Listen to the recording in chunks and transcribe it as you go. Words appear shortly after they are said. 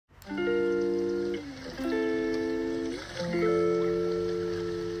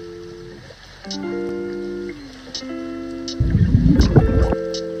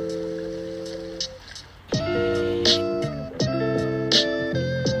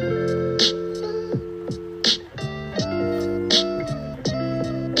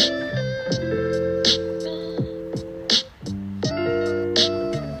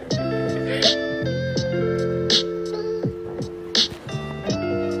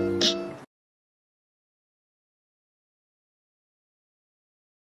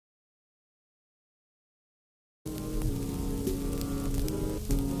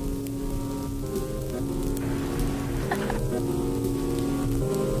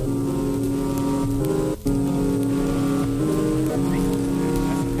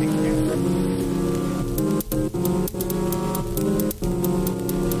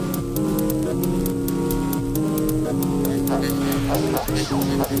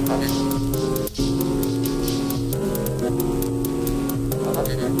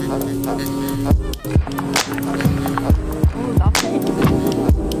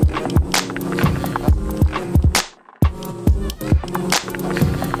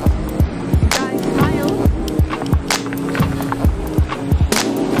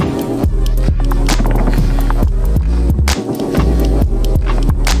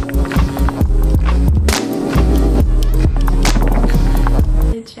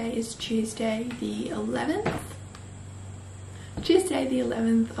Tuesday the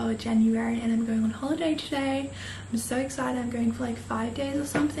 11th of January, and I'm going on holiday today. I'm so excited. I'm going for like 5 days or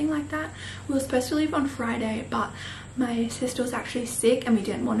something like that. We were supposed to leave on Friday, but my sister was actually sick and we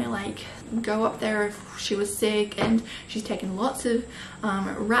didn't want to like go up there if she was sick, and she's taken lots of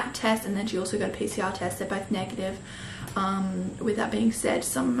rat tests, and then she also got a PCR test. They're both negative. With that being said,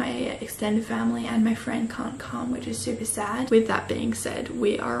 some of my extended family and my friend can't come, which is super sad. With that being said,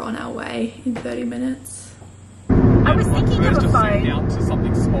 we are on our way in 30 minutes. I was thinking of a phone. Down to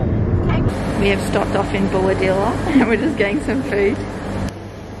something small. Okay. We have stopped off in Cordiale and we're just getting some food.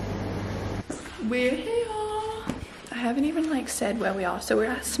 We're here. I haven't even like said where we are. So we're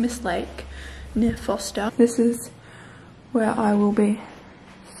at Smith Lake near Foster. This is where I will be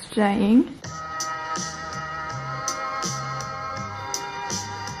staying.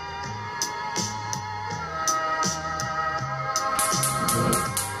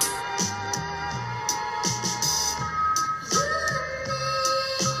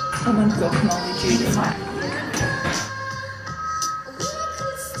 Someone's got Molly Judy hat.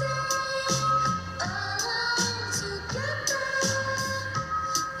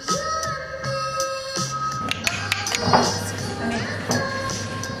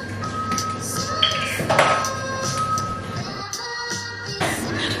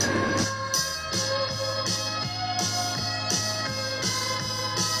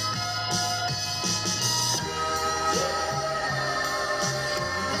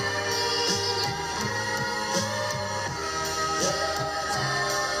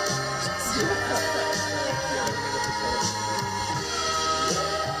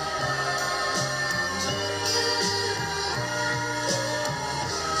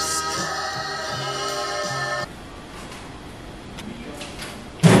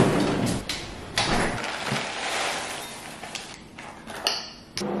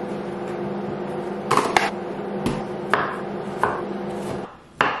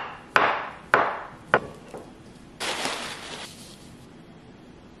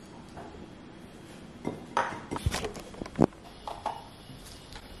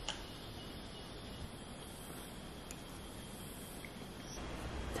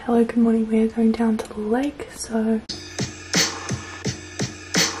 Hello, good morning. We are going down to the lake, so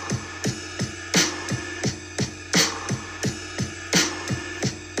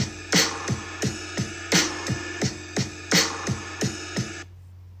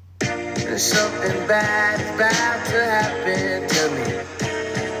there's something bad about to happen to me.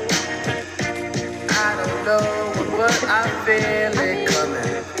 I don't know what I'm feeling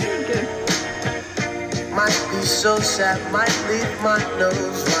coming. Might be so sad, might leave my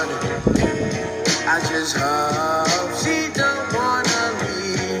nose running. I just hope she don't wanna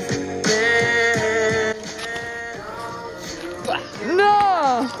leave me.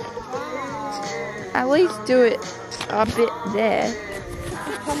 no! At least do it a bit there.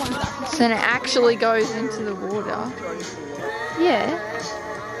 So then it actually goes into the water. Yeah.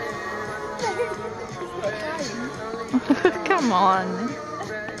 Come on.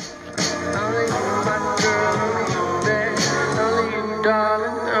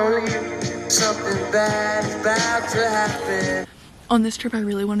 Something bad is about to happen. On this trip I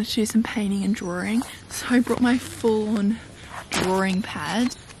really wanted to do some painting and drawing, so I brought my full-on drawing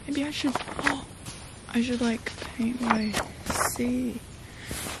pad. Maybe I should like paint what I see.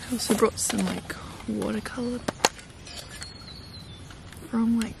 I also brought some like watercolor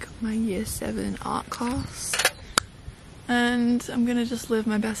from like my year 7 art class, and I'm gonna just live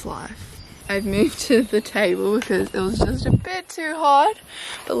my best life. I've moved to the table because it was just a bit too hard,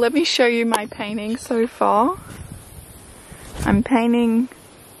 but let me show you my painting so far. I'm painting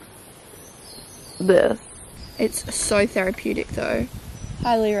this. It's so therapeutic though.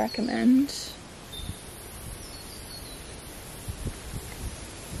 Highly recommend.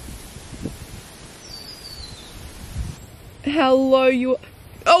 How low you are.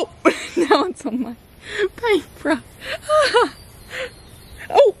 Oh, now it's on my paintbrush.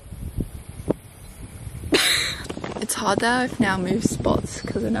 Oh. It's hard that I've now moved spots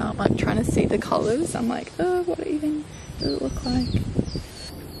because now I'm like trying to see the colours. I'm like, oh, what even does it look like?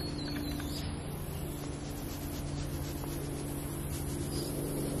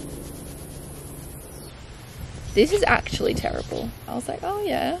 This is actually terrible. I was like, oh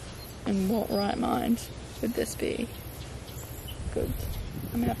yeah, in what right mind would this be? Good.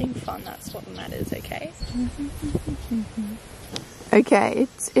 I'm having fun, that's what matters, okay? Okay,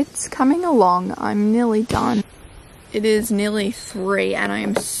 it's coming along. I'm nearly done. It is nearly 3 and I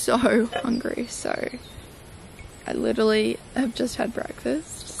am so hungry, so I literally have just had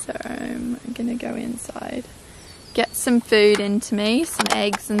breakfast, so I'm gonna go inside, get some food into me, some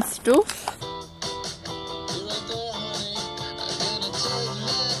eggs and stuff.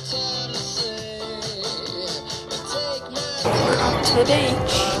 We're up to the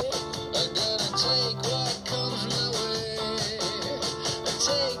beach.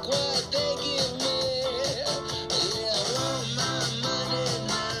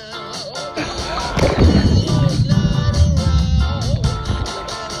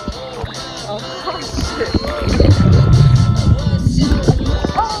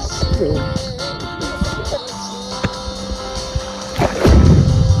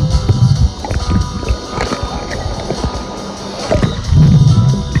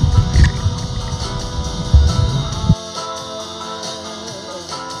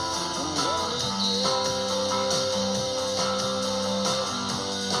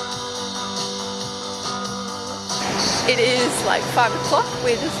 It is like 5 o'clock,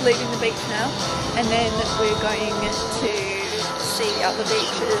 we're just leaving the beach now, and then we're going to see the other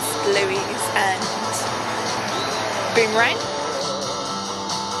beaches, Louis and Boomerang.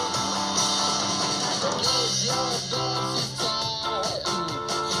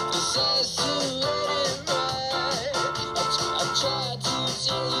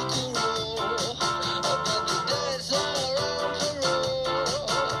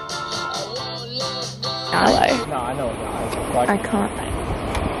 Hello. No, I know what I can't.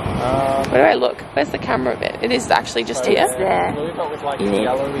 Where do I look? Where's the camera bit? It is actually just here. It's there.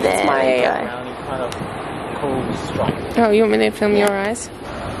 That's my kind of cool stripe. Oh, you want me to film your eyes?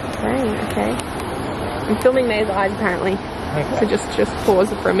 Right, okay. I'm filming May's eyes apparently. Okay. So just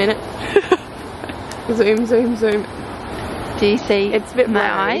pause it for a minute. Zoom, zoom, zoom. Do you see it's a bit my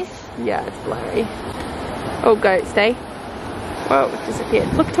blurry. eyes? Yeah, it's blurry. Oh, go, stay. Whoa, it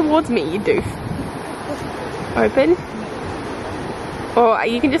disappeared. Look towards me, you doof. Open. Or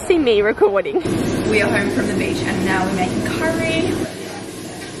you can just see me recording. We are home from the beach and now we're making curry.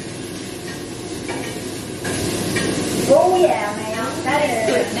 Oh yeah, ma'am. That is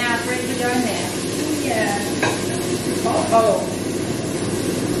good. Now it's ready to go in there. Yeah. Oh.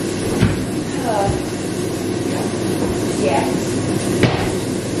 Yeah.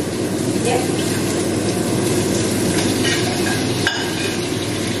 Yep.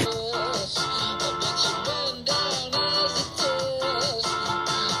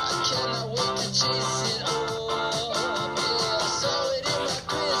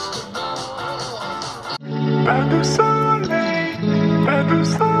 Pas de soleil, pas de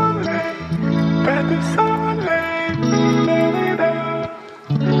soleil, pas de soleil,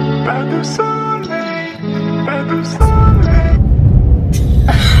 pas de soleil, pas de soleil.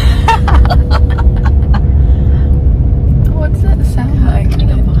 What's that sound like?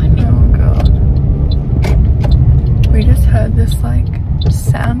 Oh god. We just heard this like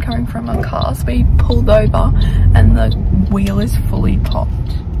sound coming from a car, so we pulled over and the wheel is fully popped.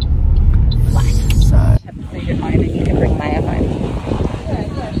 So You can bring Maya home.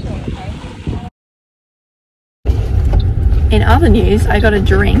 in other news, I got a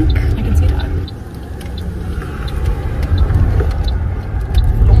drink. I can see that.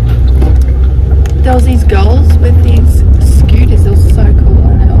 There was these girls with these scooters. It was so cool,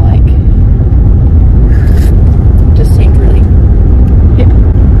 and they were like, just seemed really hip.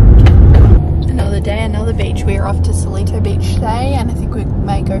 Another day, another beach. We're off to Salito Beach today, and I think we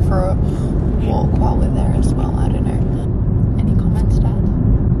may go for a walk while we're there as well. I don't know. Any comments, Dad?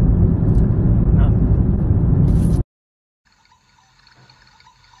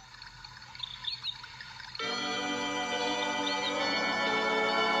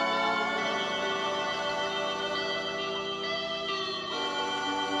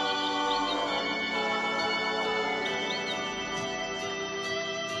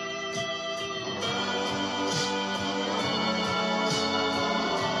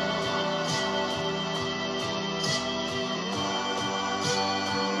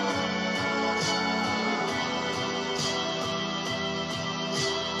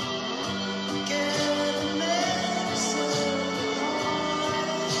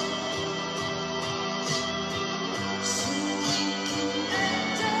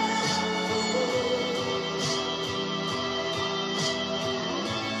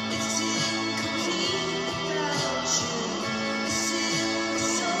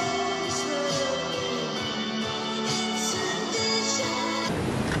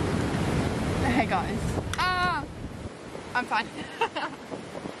 guys. I'm fine.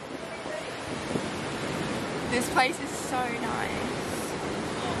 This place is so nice.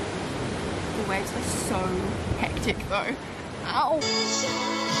 The waves are so hectic though. Ow!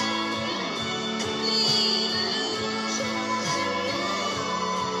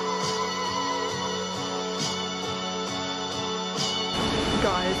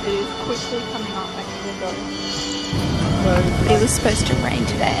 Guys, it is quickly coming up. I need to go. It was supposed to rain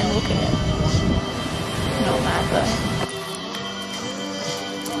today and look at it. Not bad though.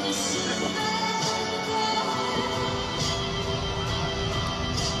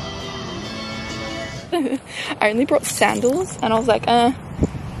 I only brought sandals and I was like,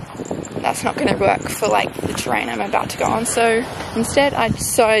 that's not gonna work for like the terrain I'm about to go on. So instead I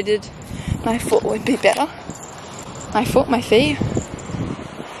decided my foot would be better. My feet.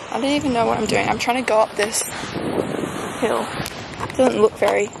 I don't even know what I'm doing. I'm trying to go up this hill. It doesn't look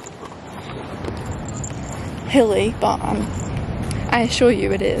very hilly, but I assure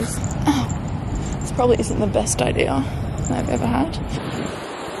you it is. Oh, this probably isn't the best idea I've ever had.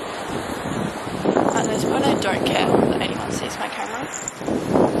 At this point I don't care that anyone sees my camera.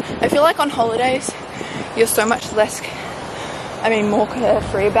 I feel like on holidays you're so much less, more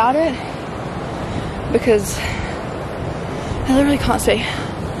carefree about it, because I literally can't see.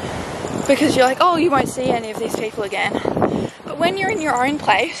 Because you're like, oh, you won't see any of these people again. But when you're in your own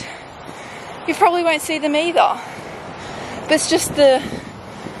place, you probably won't see them either. But it's just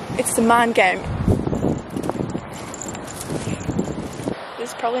it's the mind game. This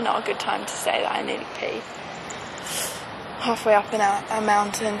is probably not a good time to say that I need to pee. Halfway up a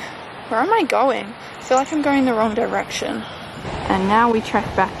mountain. Where am I going? I feel like I'm going the wrong direction. And now we trek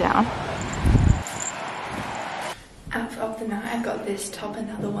back down. Outfit of the night, I got this top,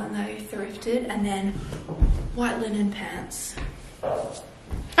 another one that I thrifted, and then white linen pants.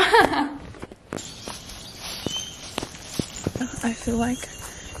 I feel like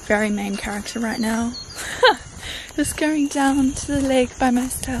very main character right now. Just going down to the lake by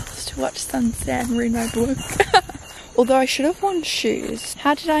myself to watch sunset and read my book. Although I should have worn shoes.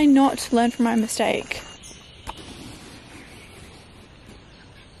 How did I not learn from my mistake?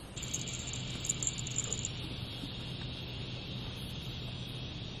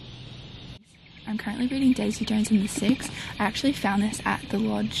 I'm currently reading Daisy Jones and the Six. I actually found this at the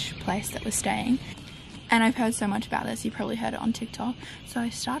lodge place that we're staying. And I've heard so much about this, you probably heard it on TikTok. So I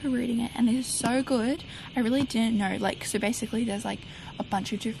started reading it and it is so good. I really didn't know, so basically there's a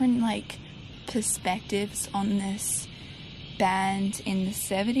bunch of different perspectives on this band in the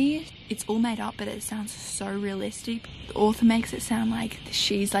 70s. It's all made up, but it sounds so realistic. The author makes it sound like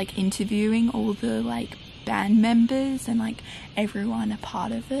she's interviewing all the band members and everyone a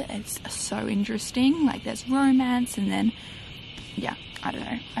part of it. It's so interesting. There's romance, and then yeah, I don't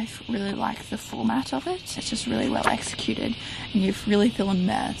know, I really like the format of it. It's just really well executed and you really feel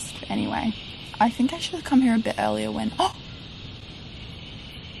immersed. Anyway, I think I should have come here a bit earlier when that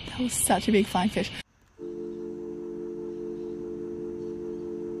was such a big flying fish.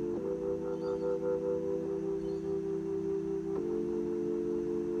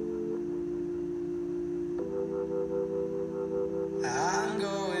 I'm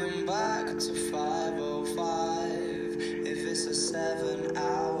going back to 5:05. If it's a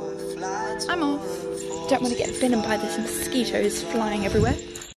 7-hour flight, I'm off. Don't want to get bitten by these mosquitoes flying everywhere.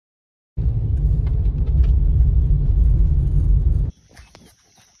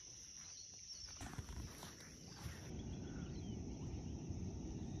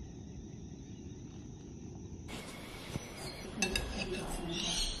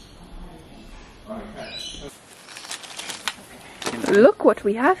 Look what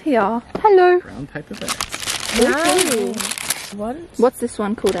we have here. Hello. Brown paper bags. Wow. What? What's this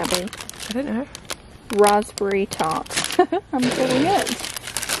one called, Abby? I don't know. Raspberry tart. I'm calling it.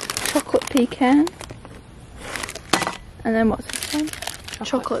 Chocolate pecan. And then what's this one?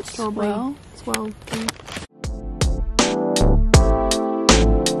 Chocolate swirl. Swirl.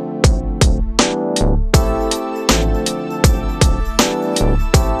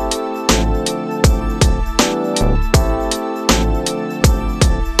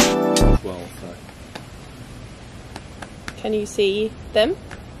 Can you see them?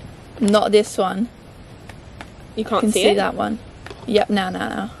 Not this one. You I can't can see see it? that one. Yep,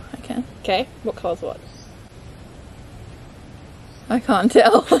 now I can. Okay, what colour's what? I can't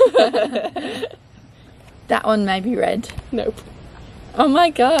tell. That one may be red. Nope. Oh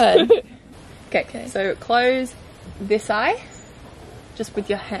my god. Okay, so close this eye, just with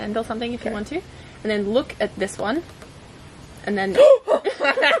your hand or something if you want to, and then look at this one, and then...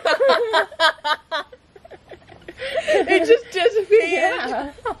 It just disappeared.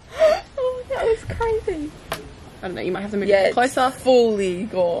 Yeah. Oh, that was Yeah, it's closer. fully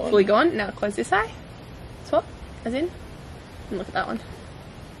gone. Fully gone. Now close this eye. Swap, as in. And look at that one.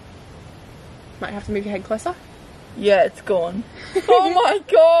 Might have to move your head closer. Yeah, it's gone. Oh my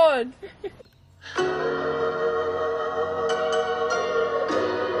god!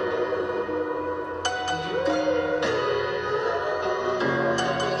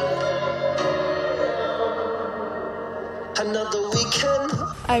 Another weekend.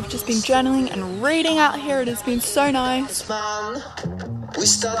 I've just been journaling and reading out here. It has been so nice. Man, we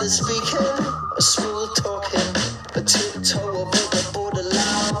started speaking, a smooth talking, a tiptoe over the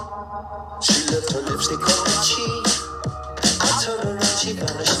borderline. She left her lipstick on her cheek. I turned around, she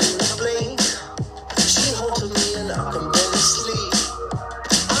vanished in a blink. She haunted me and I can barely sleep.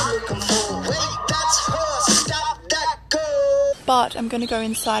 I'm looking for, wait, that's her, stop that girl. But I'm gonna go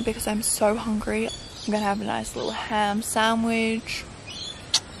inside because I'm so hungry. I'm gonna have a nice little ham sandwich.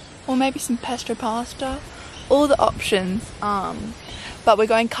 Or maybe some pesto pasta. All the options. But we're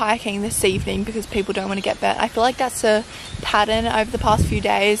going kayaking this evening because people don't want to get burnt. I feel like that's a pattern over the past few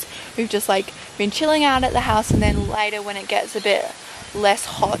days. We've just like been chilling out at the house, and then later when it gets a bit less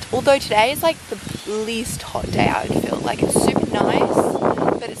hot. Although today is like the least hot day I would feel. Like it's super nice,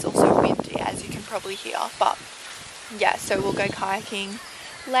 but it's also windy as you can probably hear. But yeah, so we'll go kayaking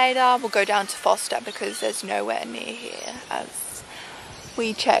later. We'll go down to Foster because there's nowhere near here as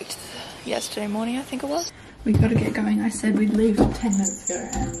we checked yesterday morning, I think it was. We gotta get going. I said we'd leave 10 minutes ago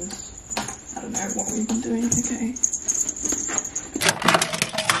and I don't know what we've been doing. Okay.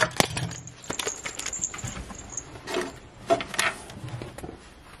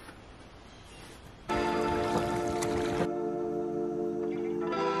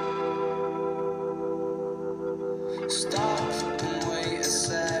 Stop and wait a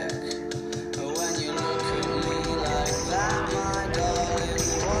sec. When you look at me like that, my darling,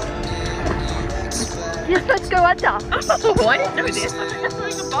 what did you expect? You're supposed to go under. Oh, I didn't know this. I think there's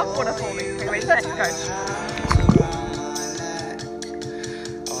something above water for me. Anyway, let's go. Around my neck,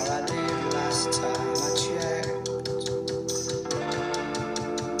 all I did last time I checked.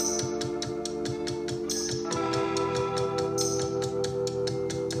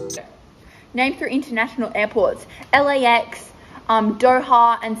 Name 3 international airports: LAX,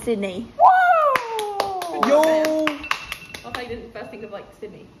 Doha, and Sydney. Whoa! Yo! I thought you didn't first think of like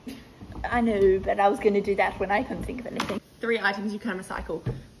Sydney. I know, but I was going to do that when I couldn't think of anything. 3 items you can recycle: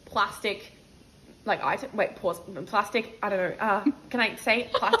 plastic, like item. Wait, pause. Plastic. I don't know. Can I say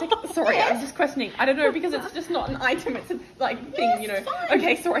plastic? Sorry, I was just questioning. I don't know because it's just not an item. It's a like thing, you know.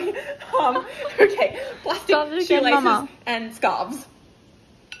 Okay, sorry. Okay, plastic, shoelaces, and scarves.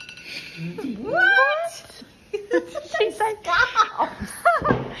 What? She said scarves.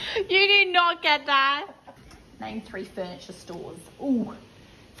 You did not get that. Name 3 furniture stores. Ooh,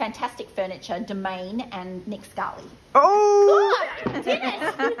 Fantastic Furniture, Domain, and Nick Scully. Oh! God, did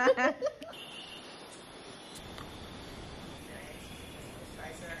it?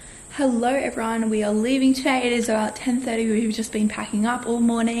 Hello everyone, we are leaving today. It is about 10:30. We've just been packing up all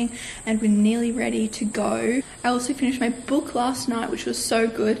morning and we're nearly ready to go. I also finished my book last night, which was so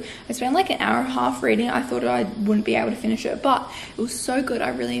good. I spent like an hour and a half reading. I thought I wouldn't be able to finish it, but it was so good. I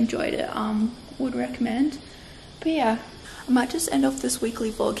really enjoyed it. Would recommend. But yeah, I might just end off this weekly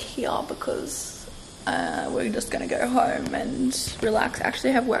vlog here because we're just gonna go home and relax. I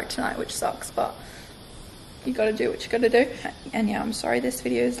actually have work tonight, which sucks, but you gotta do what you gotta do. And yeah, I'm sorry this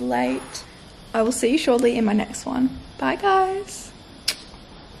video is late. I will see you shortly in my next one. Bye guys.